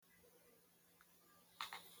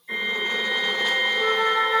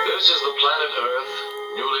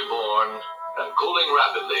cooling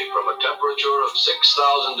rapidly from a temperature of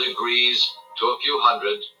 6,000 degrees to a few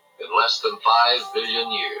hundred in less than 5 billion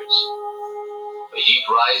years. The heat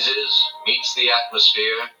rises, meets the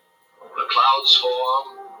atmosphere, the clouds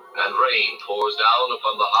form, and rain pours down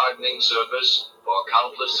upon the hardening surface for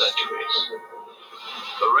countless centuries.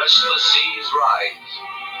 The restless seas rise,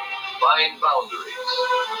 find boundaries,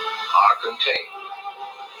 are contained.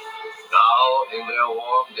 Now, in their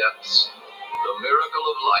warm depths, the miracle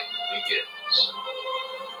of life begins.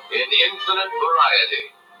 In infinite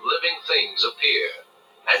variety, living things appear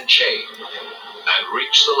and change and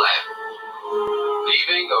reach the land,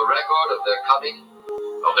 leaving a record of their coming,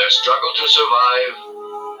 of their struggle to survive,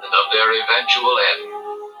 and of their eventual end.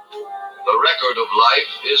 The record of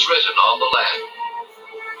life is written on the land,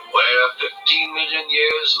 where 15 million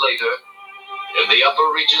years later, in the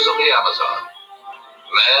upper reaches of the Amazon,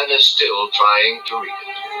 man is still trying to read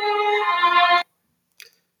it.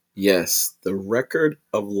 Yes, the record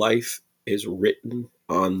of life is written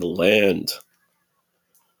on the land.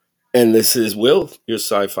 And this is Will, your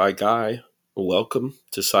sci-fi guy. Welcome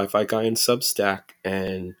to Sci-Fi Guy and Substack.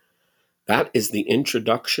 And that is the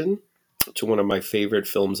introduction to one of my favorite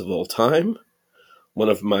films of all time, one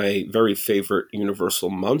of my very favorite Universal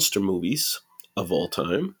monster movies of all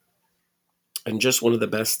time, and just one of the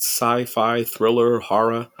best sci-fi, thriller,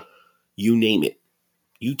 horror, you name it.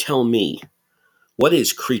 You tell me, what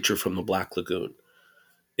is Creature from the Black Lagoon?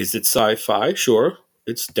 Is it sci-fi? Sure.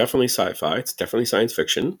 It's definitely sci-fi. It's definitely science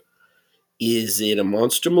fiction. Is it a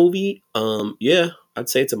monster movie? Yeah, I'd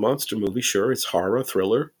say it's a monster movie. Sure. It's horror,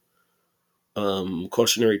 thriller,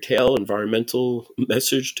 cautionary tale, environmental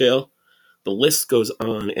message tale. The list goes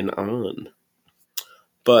on and on.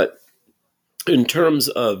 But in terms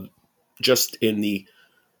of just in the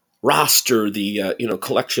roster, the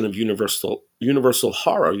collection of Universal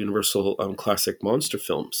horror, Universal classic monster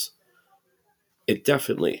films, it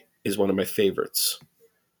definitely is one of my favorites.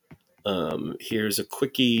 Here's a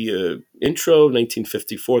quickie intro.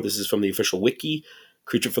 1954. This is from the official wiki.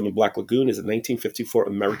 Creature from the Black Lagoon is a 1954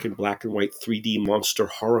 American black and white 3D monster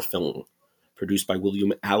horror film produced by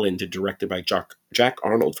William Allen and directed by Jack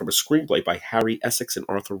Arnold from a screenplay by Harry Essex and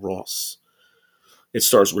Arthur Ross. It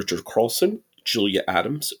stars Richard Carlson, Julia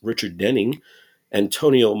Adams, Richard Denning,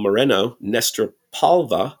 Antonio Moreno, Nestor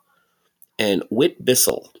Palva, and Whit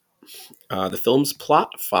Bissell. The film's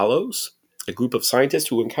plot follows a group of scientists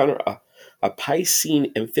who encounter a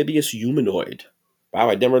piscine amphibious humanoid. Wow,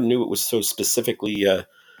 I never knew it was so specifically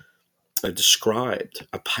described.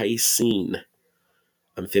 A piscine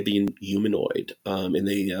amphibian humanoid in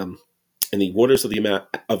the waters of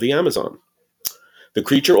the Amazon. The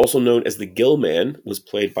creature, also known as the Gill Man, was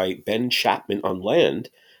played by Ben Chapman on land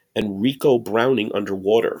and Rico Browning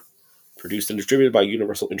underwater. Produced and distributed by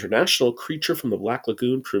Universal International, Creature from the Black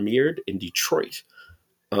Lagoon premiered in Detroit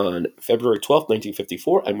on February 12,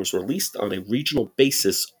 1954, and was released on a regional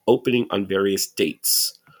basis, opening on various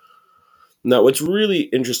dates. Now, what's really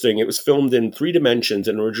interesting, it was filmed in 3 dimensions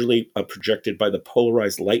and originally projected by the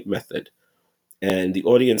polarized light method. And the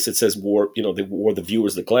audience, it says, they wore the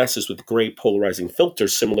viewers the glasses with gray polarizing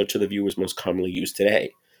filters similar to the viewers most commonly used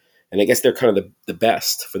today. And I guess they're kind of the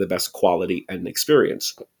best for the best quality and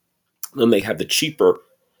experience. Then they have the cheaper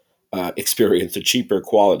experience, the cheaper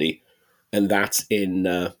quality, and that's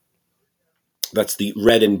the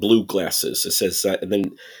red and blue glasses. It says, and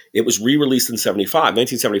then it was re-released in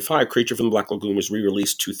 1975. Creature from the Black Lagoon was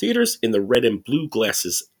re-released to theaters in the red and blue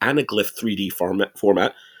glasses anaglyph 3D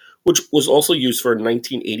format, which was also used for a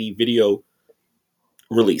 1980 video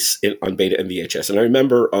release on beta and VHS. And I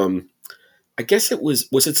remember, I guess it was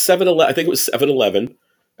it 7-Eleven? I think it was 7-Eleven.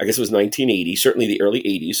 I guess it was 1980, certainly the early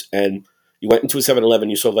 80s. And you went into a 7-Eleven,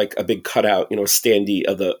 you saw like a big cutout, a standee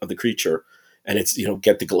of the creature. And it's,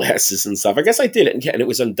 get the glasses and stuff. I guess I did it. And it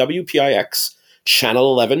was on WPIX,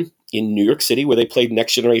 Channel 11 in New York City, where they played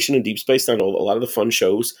Next Generation and Deep Space Nine, a lot of the fun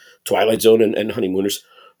shows, Twilight Zone and Honeymooners.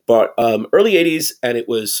 But early 80s, and it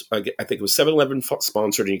was, I think it was 7-Eleven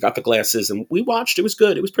sponsored, and you got the glasses, and we watched. It was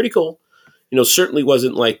good. It was pretty cool. Certainly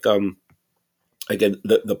wasn't like, again,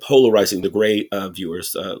 the polarizing, the gray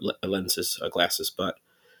viewers, lenses, glasses, but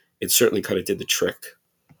it certainly kind of did the trick.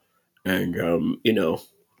 And,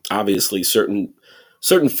 obviously certain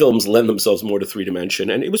films lend themselves more to 3D,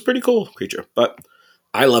 and it was pretty cool, Creature. But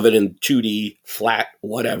I love it in 2D, flat,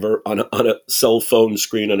 whatever, on a cell phone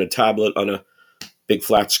screen, on a tablet, on a big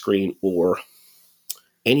flat screen, or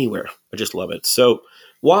anywhere. I just love it. So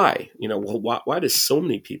why? Why do so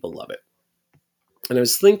many people love it? And I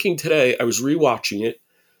was thinking today, I was rewatching it,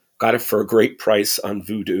 got it for a great price on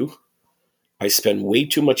Vudu. I spend way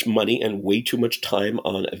too much money and way too much time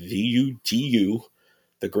on VUDU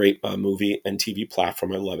the great movie and TV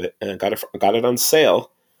platform. I love it, and I got it on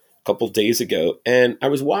sale a couple days ago, and I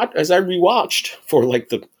was as I rewatched for like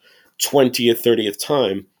the 20th, 30th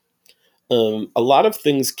time. A lot of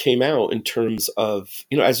things came out in terms of,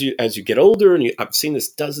 as you get older, and I've seen this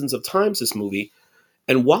dozens of times, this movie,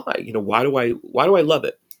 and why, why do I love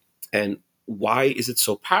it, and why is it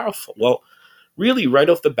so powerful? Well, really, right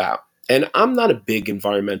off the bat, and I'm not a big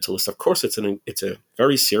environmentalist. Of course, it's a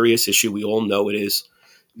very serious issue. We all know it is.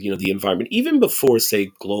 The environment, even before, say,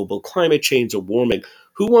 global climate change or warming.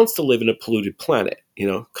 Who wants to live in a polluted planet?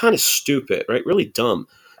 Kind of stupid, right? Really dumb.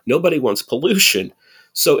 Nobody wants pollution.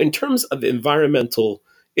 So, in terms of environmental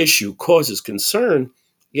issue causes concern,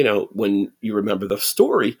 when you remember the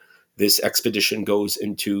story, this expedition goes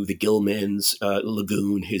into the Gilman's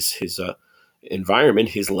lagoon, his environment,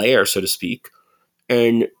 his lair, so to speak,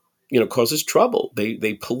 and causes trouble.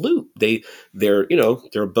 They pollute. They're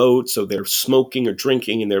a boat, so they're smoking or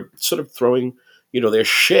drinking, and they're sort of throwing their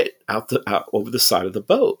shit out over the side of the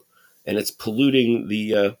boat, and it's polluting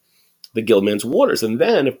the Gilman's waters. And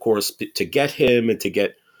then, of course, to get him and to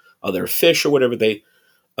get other fish or whatever, they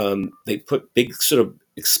put big sort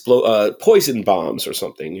of poison bombs or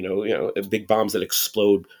something. Big bombs that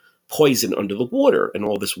explode poison under the water, and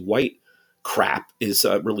all this white crap is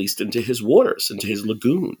released into his waters, into his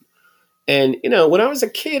lagoon. And when I was a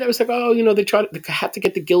kid, I was like, oh, they have to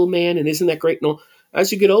get the Gilman, and isn't that great? And all. As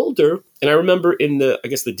you get older, and I remember in the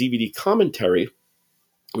DVD commentary,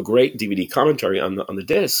 a great DVD commentary on the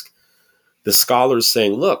disc, the scholars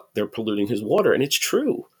saying, look, they're polluting his water, and it's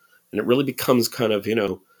true, and it really becomes kind of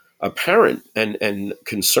apparent and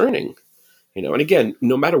concerning. And again,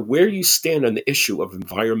 no matter where you stand on the issue of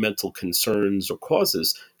environmental concerns or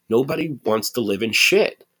causes, nobody wants to live in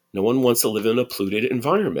shit. No one wants to live in a polluted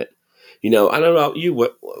environment. I don't know about you,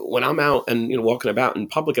 but when I'm out and walking about in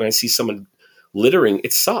public and I see someone littering,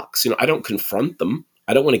 it sucks. I don't confront them.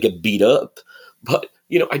 I don't want to get beat up, but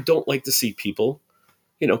I don't like to see people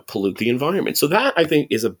pollute the environment. So that, I think,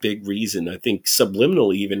 is a big reason. I think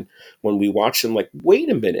subliminally, even when we watch them, like, wait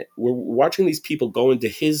a minute, we're watching these people go into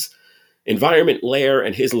his environment lair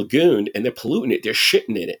and his lagoon, and they're polluting it, they're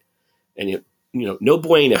shitting in it, and no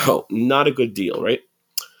bueno, not a good deal, right?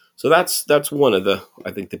 So that's one of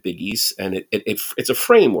I think the biggies, and it's a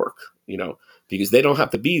framework, because they don't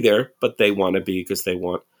have to be there, but they want to be because they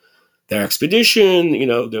want their expedition,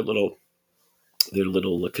 their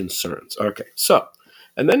little concerns. Okay, so,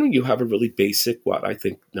 and then you have a really basic, what I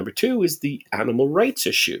think number two is the animal rights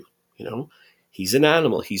issue. He's an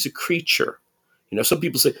animal, he's a creature. Some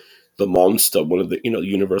people say the monster, one of the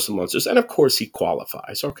universal monsters, and of course he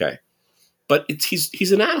qualifies. Okay, but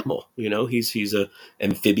he's an animal. He's a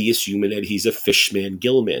amphibious humanoid. He's a fishman,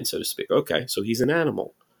 gillman, so to speak. Okay, so he's an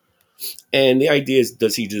animal, and the idea is,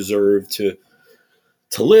 does he deserve to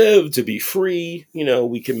live, to be free?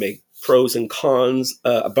 We can make pros and cons.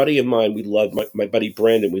 A buddy of mine, we love, my buddy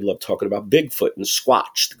Brandon, we love talking about Bigfoot and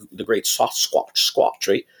Squatch, the great soft Squatch,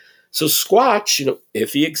 right? So Squatch,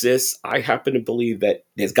 if he exists, I happen to believe that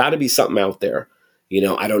there's got to be something out there.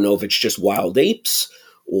 I don't know if it's just wild apes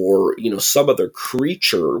or, some other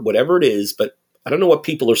creature, whatever it is, but I don't know what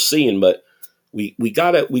people are seeing, but we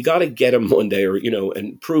gotta get him one day, or,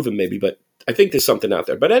 and prove him maybe, but I think there's something out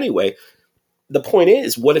there. But anyway, the point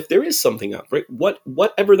is, what if there is something out, right?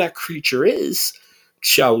 Whatever that creature is,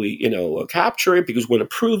 shall we, capture it, because we want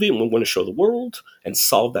to prove it and we want to show the world and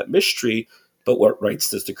solve that mystery. But what rights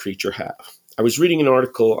does the creature have? I was reading an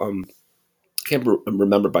article, can't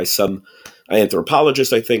remember, by some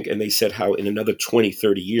anthropologist, I think, and they said how in another 20,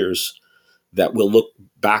 30 years that we'll look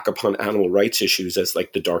back upon animal rights issues as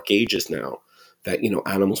like the dark ages now, that,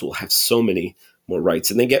 animals will have so many more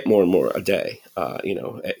rights, and they get more and more a day,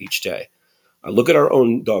 each day. Look at our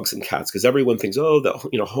own dogs and cats, because everyone thinks, oh,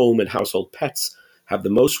 the home and household pets have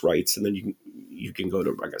the most rights, and then you can go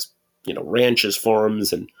to, I guess, ranches,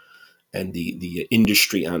 farms, and the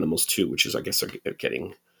industry animals too, which is, I guess, are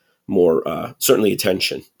getting more certainly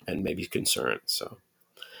attention and maybe concern. So,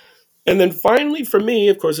 and then finally, for me,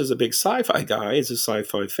 of course, as a big sci-fi guy, as a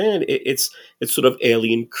sci-fi fan, it's sort of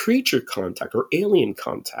alien creature contact or alien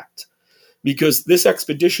contact. Because this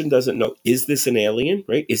expedition doesn't know, is this an alien,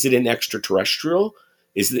 right? Is it an extraterrestrial?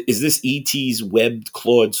 Is this ET's webbed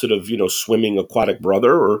clawed sort of, swimming aquatic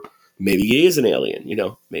brother? Or maybe he is an alien,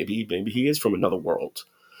 maybe he is from another world.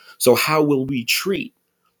 So how will we treat,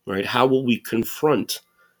 right? How will we confront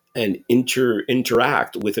and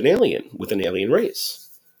interact with an alien race?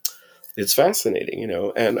 It's fascinating,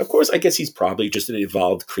 and of course, I guess he's probably just an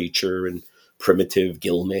evolved creature and primitive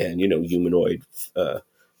gillman, humanoid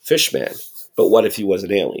fishman. But what if he was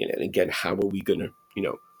an alien? And again, how are we going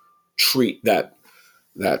to, treat that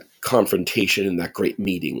that confrontation and that great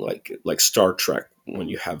meeting, like Star Trek when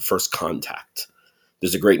you have First Contact.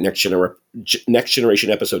 There's a great next generation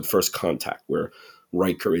episode, First Contact, where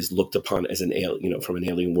Riker is looked upon as an alien, from an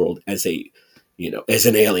alien world as as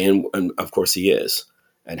an alien, and of course he is.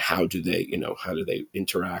 And how do they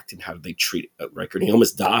interact, and how do they treat Riker? And he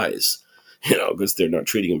almost dies, because they're not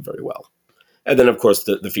treating him very well. And then, of course,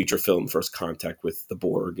 the feature film First Contact with the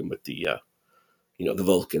Borg and with the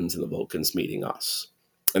Vulcans, and the Vulcans meeting us.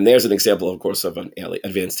 And there's an example, of course, of an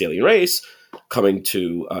advanced alien race coming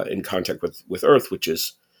to in contact with Earth, which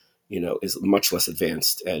is much less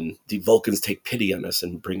advanced. And the Vulcans take pity on us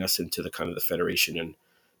and bring us into the kind of the Federation and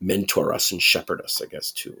mentor us and shepherd us, I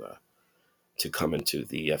guess, to come into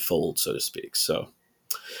the fold, so to speak. So,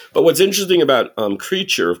 but what's interesting about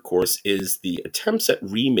Creature, of course, is the attempts at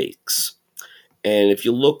remakes. And if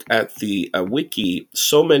you look at the wiki,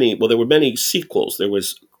 there were many sequels. There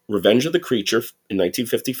was Revenge of the Creature in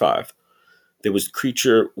 1955. There was The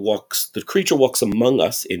Creature Walks Among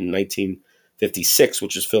Us in 1956,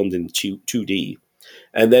 which was filmed in 2D.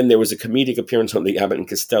 And then there was a comedic appearance on the Abbott and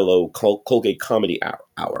Costello Colgate Comedy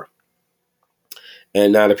Hour.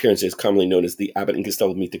 And that appearance is commonly known as the Abbott and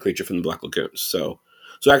Costello Meet the Creature from the Black Lagoon. So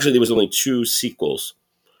actually there was only 2 sequels.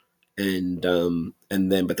 But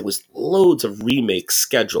there was loads of remakes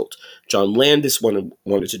scheduled. John Landis wanted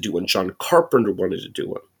to do one. John Carpenter wanted to do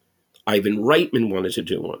one. Ivan Reitman wanted to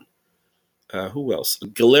do one. Who else?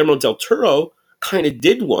 Guillermo del Toro kind of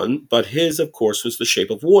did one, but his, of course, was The Shape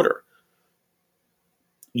of Water.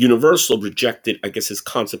 Universal rejected, I guess, his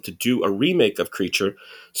concept to do a remake of Creature,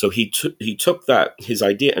 so he took his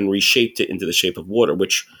idea and reshaped it into The Shape of Water,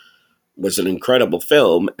 which was an incredible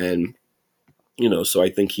film, and so I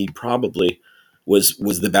think he probably was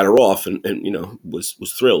the better off, and was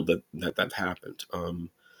thrilled that happened.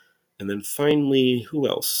 And then finally, who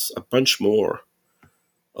else? A bunch more,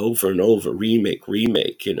 over and over, remake,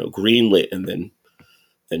 greenlit, and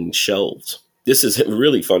then shelved. This is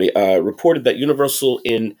really funny. Reported that Universal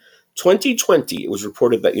in 2020, it was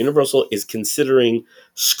reported that Universal is considering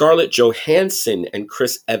Scarlett Johansson and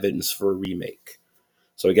Chris Evans for a remake.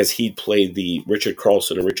 So I guess he'd play the Richard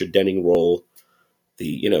Carlson or Richard Denning role,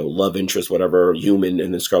 the love interest, whatever, human,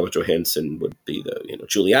 and then Scarlett Johansson would be the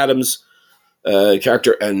Julie Adams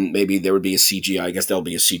character, and maybe there would be a CGI. I guess there'll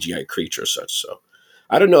be a CGI creature or such. So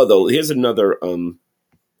I don't know though. Here's another and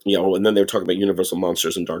then they're talking about Universal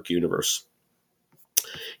Monsters and Dark Universe.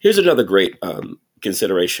 Here's another great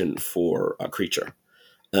consideration for a creature.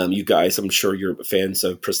 You guys, I'm sure you're fans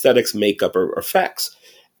of prosthetics, makeup, or effects,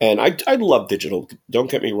 and I love digital. Don't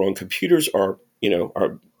get me wrong; computers are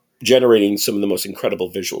generating some of the most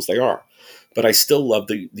incredible visuals. They are, but I still love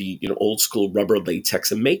the old school rubber,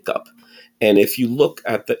 latex, and makeup. And if you look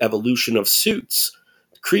at the evolution of suits,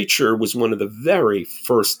 Creature was one of the very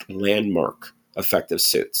first landmark effective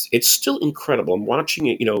suits. It's still incredible. I'm watching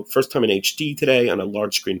it, first time in HD today on a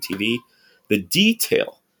large screen TV. The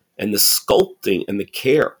detail and the sculpting and the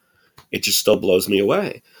care, it just still blows me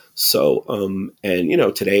away. So,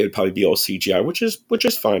 today it would probably be all CGI, which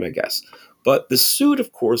is fine, I guess. But the suit,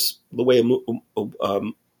 of course, the way a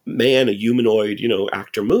humanoid,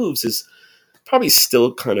 actor moves is probably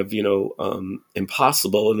still kind of,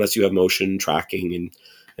 impossible unless you have motion tracking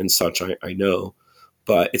and such, I know.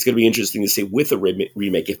 But it's going to be interesting to see with a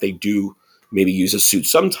remake if they do maybe use a suit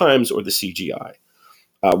sometimes or the CGI.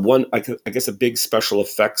 I guess a big special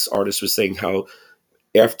effects artist was saying how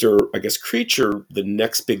after, I guess, Creature, the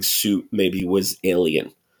next big suit maybe was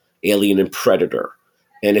Alien and Predator.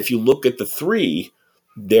 And if you look at the three,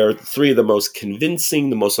 they're 3 of the most convincing,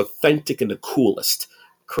 the most authentic, and the coolest.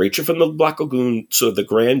 Creature from the Black Lagoon, so the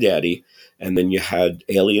granddaddy, and then you had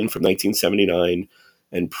Alien from 1979,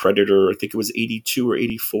 and Predator, I think it was 82 or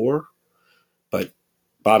 84. But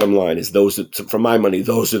bottom line is, for my money,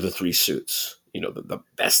 those are the 3 suits, the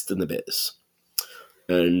best in the biz.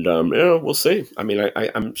 And we'll see. I mean,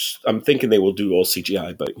 I'm thinking they will do all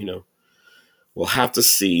CGI, but we'll have to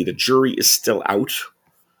see. The jury is still out.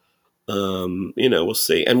 We'll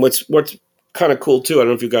see. And what's kind of cool too, I don't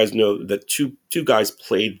know if you guys know that two guys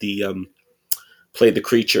played the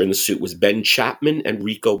creature in the suit, was Ben Chapman and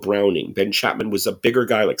Rico Browning. Ben Chapman was a bigger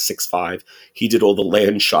guy, like 6'5". He did all the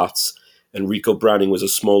land shots, and Rico Browning was a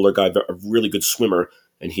smaller guy, a really good swimmer,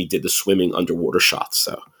 and he did the swimming underwater shots,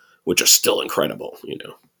 which are still incredible.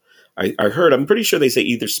 I'm pretty sure they say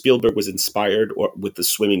either Spielberg was inspired or with the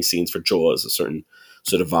swimming scenes for Jaws, a certain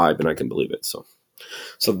sort of vibe, and I can believe it. So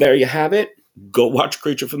there you have it. Go watch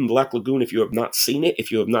Creature from the Black Lagoon if you have not seen it.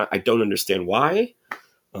 If you have not, I don't understand why.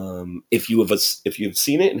 If you've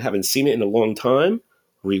seen it and haven't seen it in a long time,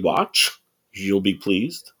 rewatch. You'll be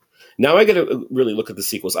pleased. Now I got to really look at the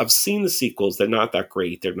sequels. I've seen the sequels. They're not that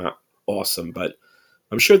great. They're not awesome, but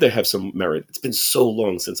I'm sure they have some merit. It's been so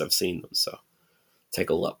long since I've seen them, so take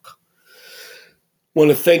a look. Want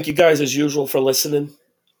to thank you guys as usual for listening.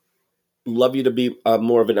 Love you to be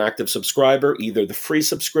more of an active subscriber, either the free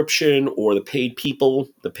subscription or the paid people.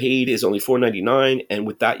 The paid is only $4.99, and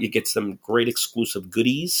with that you get some great exclusive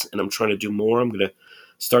goodies. And I'm trying to do more. I'm going to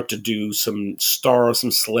start to do some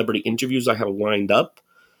celebrity interviews I have lined up.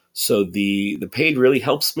 So the paid really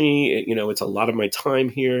helps me. You know, it's a lot of my time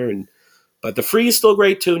here, but the free is still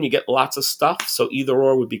great too, and you get lots of stuff. So either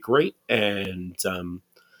or would be great. And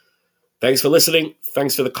thanks for listening.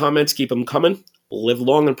 Thanks for the comments. Keep them coming. Live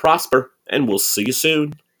long and prosper, and we'll see you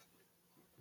soon.